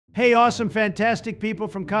Hey, awesome, fantastic people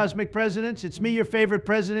from Cosmic Presidents. It's me, your favorite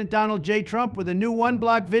president, Donald J. Trump, with a new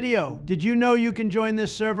OneBlock video. Did you know you can join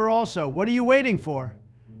this server also? What are you waiting for?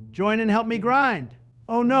 Join and help me grind.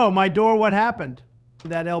 Oh no, my door, what happened?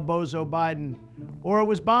 That El Bozo Biden. Or it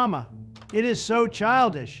was Bama. It is so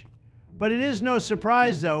childish. But it is no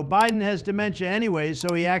surprise, though. Biden has dementia anyways,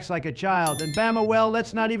 so he acts like a child. And Bama, well,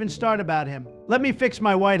 let's not even start about him. Let me fix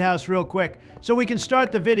my White House real quick so we can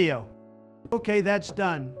start the video. Okay, that's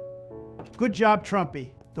done. Good job,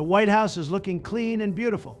 Trumpy. The White House is looking clean and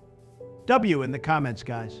beautiful. W in the comments,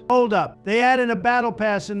 guys. Hold up. They added a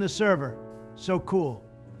BattlePass in the server. So cool.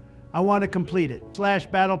 I want to complete it.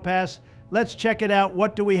 /BattlePass. Let's check it out.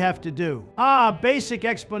 What do we have to do? Basic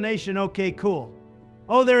explanation. Okay, cool.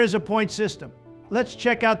 Oh, there is a point system. Let's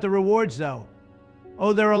check out the rewards, though.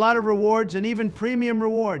 Oh, there are a lot of rewards and even premium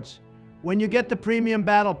rewards. When you get the premium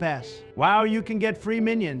BattlePass. Wow, you can get free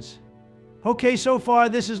minions. Okay, so far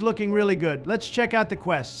this is looking really good. Let's check out the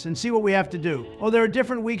quests and see what we have to do. Oh, there are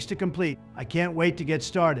different weeks to complete. I can't wait to get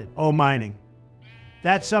started. Oh, mining.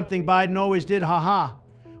 That's something Biden always did, haha.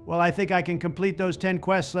 Well, I think I can complete those 10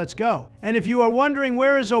 quests. Let's go. And if you are wondering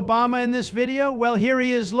where is Obama in this video, well, here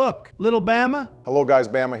he is, look. Little Bama. Hello guys,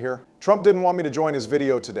 Bama here. Trump didn't want me to join his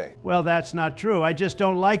video today. Well, that's not true. I just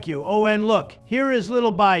don't like you. Oh, and look, here is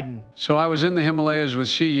little Biden. So I was in the Himalayas with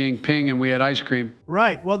Xi Jinping and we had ice cream.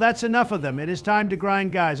 Right, well, that's enough of them. It is time to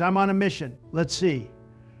grind, guys. I'm on a mission. Let's see.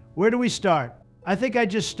 Where do we start? I think I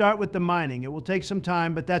just start with the mining. It will take some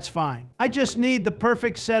time, but that's fine. I just need the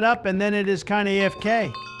perfect setup and then it is kind of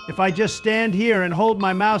AFK. If I just stand here and hold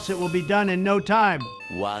my mouse, it will be done in no time.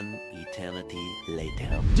 One eternity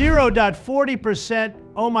later. 0.40%.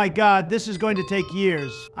 Oh my God, this is going to take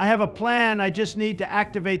years. I have a plan. I just need to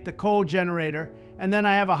activate the coal generator, and then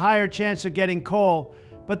I have a higher chance of getting coal.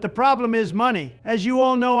 But the problem is money. As you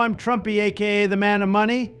all know, I'm Trumpy, aka the man of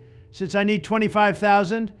money. Since I need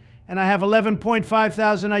 25,000, and I have 11.5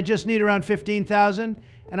 thousand, I just need around 15,000,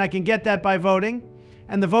 and I can get that by voting.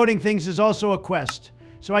 And the voting things is also a quest.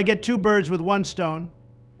 So I get 2 birds with 1 stone.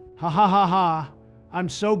 Ha ha ha ha. I'm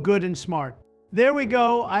so good and smart. There we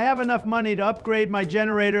go. I have enough money to upgrade my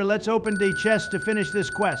generator. Let's open the chest to finish this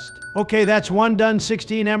quest. Okay, that's 1 done.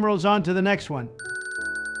 16 emeralds. On to the next one.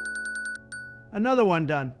 Another 1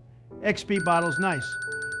 done. XP bottles, nice.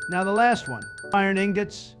 Now the last one. Iron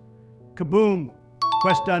ingots. Kaboom.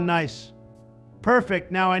 Quest done, nice.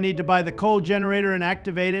 Perfect. Now I need to buy the coal generator and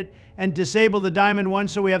activate it and disable the diamond one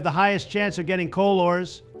so we have the highest chance of getting coal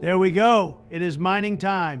ores. There we go. It is mining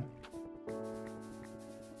time.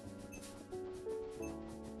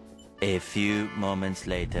 A few moments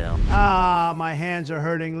later. My hands are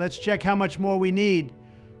hurting. Let's check how much more we need.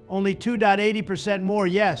 Only 2.80% more,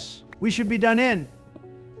 yes. We should be done in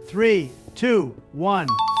 3, 2, 1.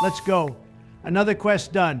 Let's go. Another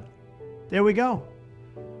quest done. There we go.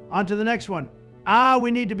 On to the next one. We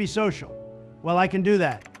need to be social. Well, I can do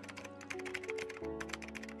that.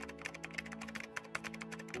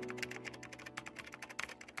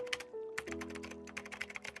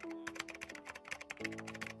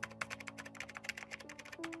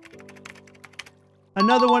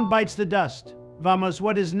 Another one bites the dust. Vamos,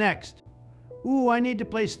 what is next? I need to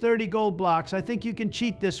place 30 gold blocks. I think you can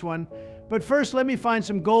cheat this one. But first, let me find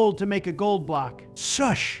some gold to make a gold block.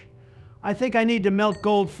 Shush! I think I need to melt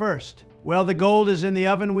gold first. Well, the gold is in the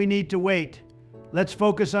oven. We need to wait. Let's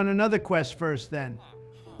focus on another quest first, then.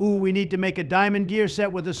 We need to make a diamond gear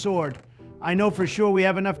set with a sword. I know for sure we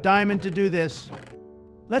have enough diamond to do this.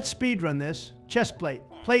 Let's speedrun this. Chest plate,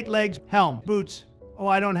 plate legs, helm, boots.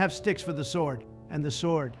 I don't have sticks for the sword. And the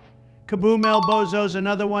sword. Kaboom, El Bozo's,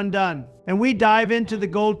 another 1 done. And we dive into the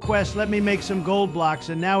gold quest. Let me make some gold blocks,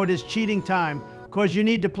 and now it is cheating time, because you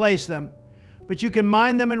need to place them. But you can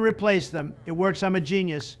mine them and replace them. It works, I'm a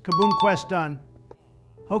genius. Kaboom, quest done.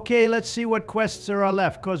 Okay, let's see what quests are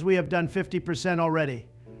left, because we have done 50% already.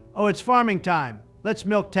 It's farming time. Let's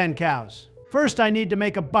milk 10 cows. First, I need to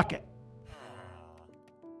make a bucket.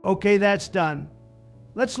 Okay, that's done.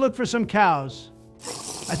 Let's look for some cows.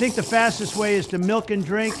 I think the fastest way is to milk and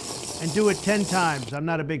drink and do it 10 times. I'm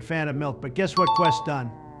not a big fan of milk, but guess what quest done?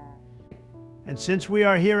 And since we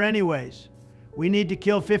are here anyways, we need to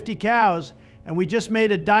kill 50 cows, and we just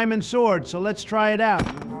made a diamond sword, so let's try it out.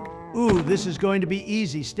 This is going to be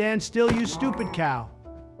easy. Stand still, you stupid cow.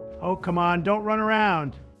 Oh, come on, don't run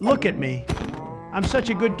around. Look at me. I'm such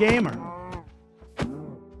a good gamer.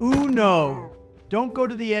 No. Don't go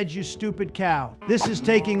to the edge, you stupid cow. This is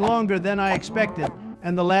taking longer than I expected.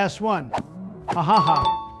 And the last one. Ha ha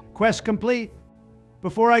ha. Quest complete.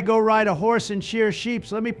 Before I go ride a horse and shear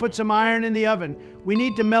sheep, let me put some iron in the oven. We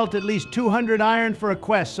need to melt at least 200 iron for a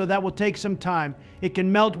quest, so that will take some time. It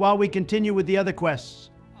can melt while we continue with the other quests.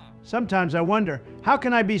 Sometimes I wonder, how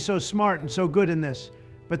can I be so smart and so good in this?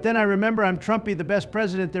 But then I remember I'm Trumpy, the best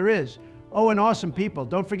president there is. Oh, and awesome people.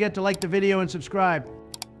 Don't forget to like the video and subscribe.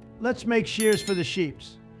 Let's make shears for the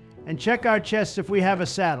sheeps. And check our chests if we have a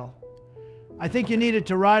saddle. I think you need it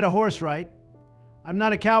to ride a horse, right? I'm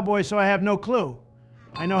not a cowboy, so I have no clue.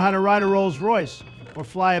 I know how to ride a Rolls Royce or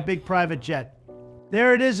fly a big private jet.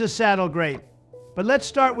 There it is, a saddle, great. But let's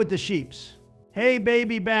start with the sheeps. Hey,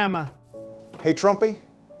 baby Bama. Hey, Trumpy,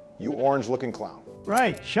 you orange-looking clown.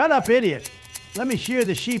 Right, shut up, idiot. Let me shear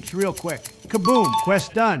the sheeps real quick. Kaboom,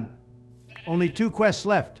 quest done. Only 2 quests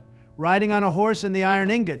left. Riding on a horse and the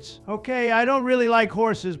iron ingots. Okay, I don't really like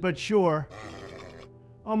horses, but sure.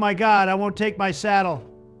 Oh my God, I won't take my saddle.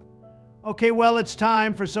 Okay, well, it's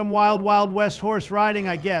time for some wild, wild west horse riding,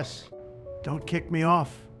 I guess. Don't kick me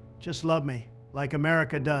off. Just love me, like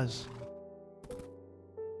America does.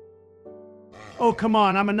 Oh, come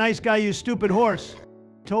on, I'm a nice guy, you stupid horse.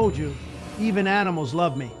 Told you, even animals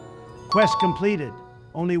love me. Quest completed.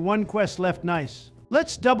 Only 1 quest left, nice.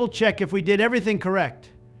 Let's double check if we did everything correct.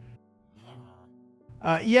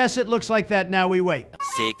 Yes, it looks like that. Now we wait.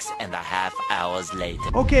 6.5 hours later.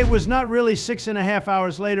 Okay, it was not really 6.5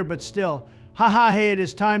 hours later, but still. Haha, hey, it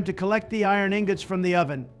is time to collect the iron ingots from the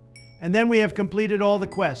oven. And then we have completed all the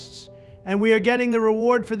quests. And we are getting the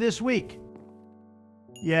reward for this week.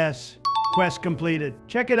 Yes, quest completed.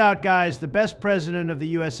 Check it out, guys. The best president of the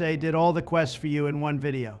USA did all the quests for you in one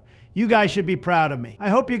video. You guys should be proud of me. I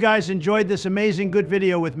hope you guys enjoyed this amazing good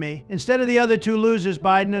video with me. Instead of the other 2 losers,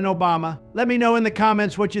 Biden and Obama, let me know in the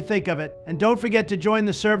comments what you think of it. And don't forget to join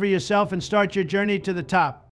the server yourself and start your journey to the top.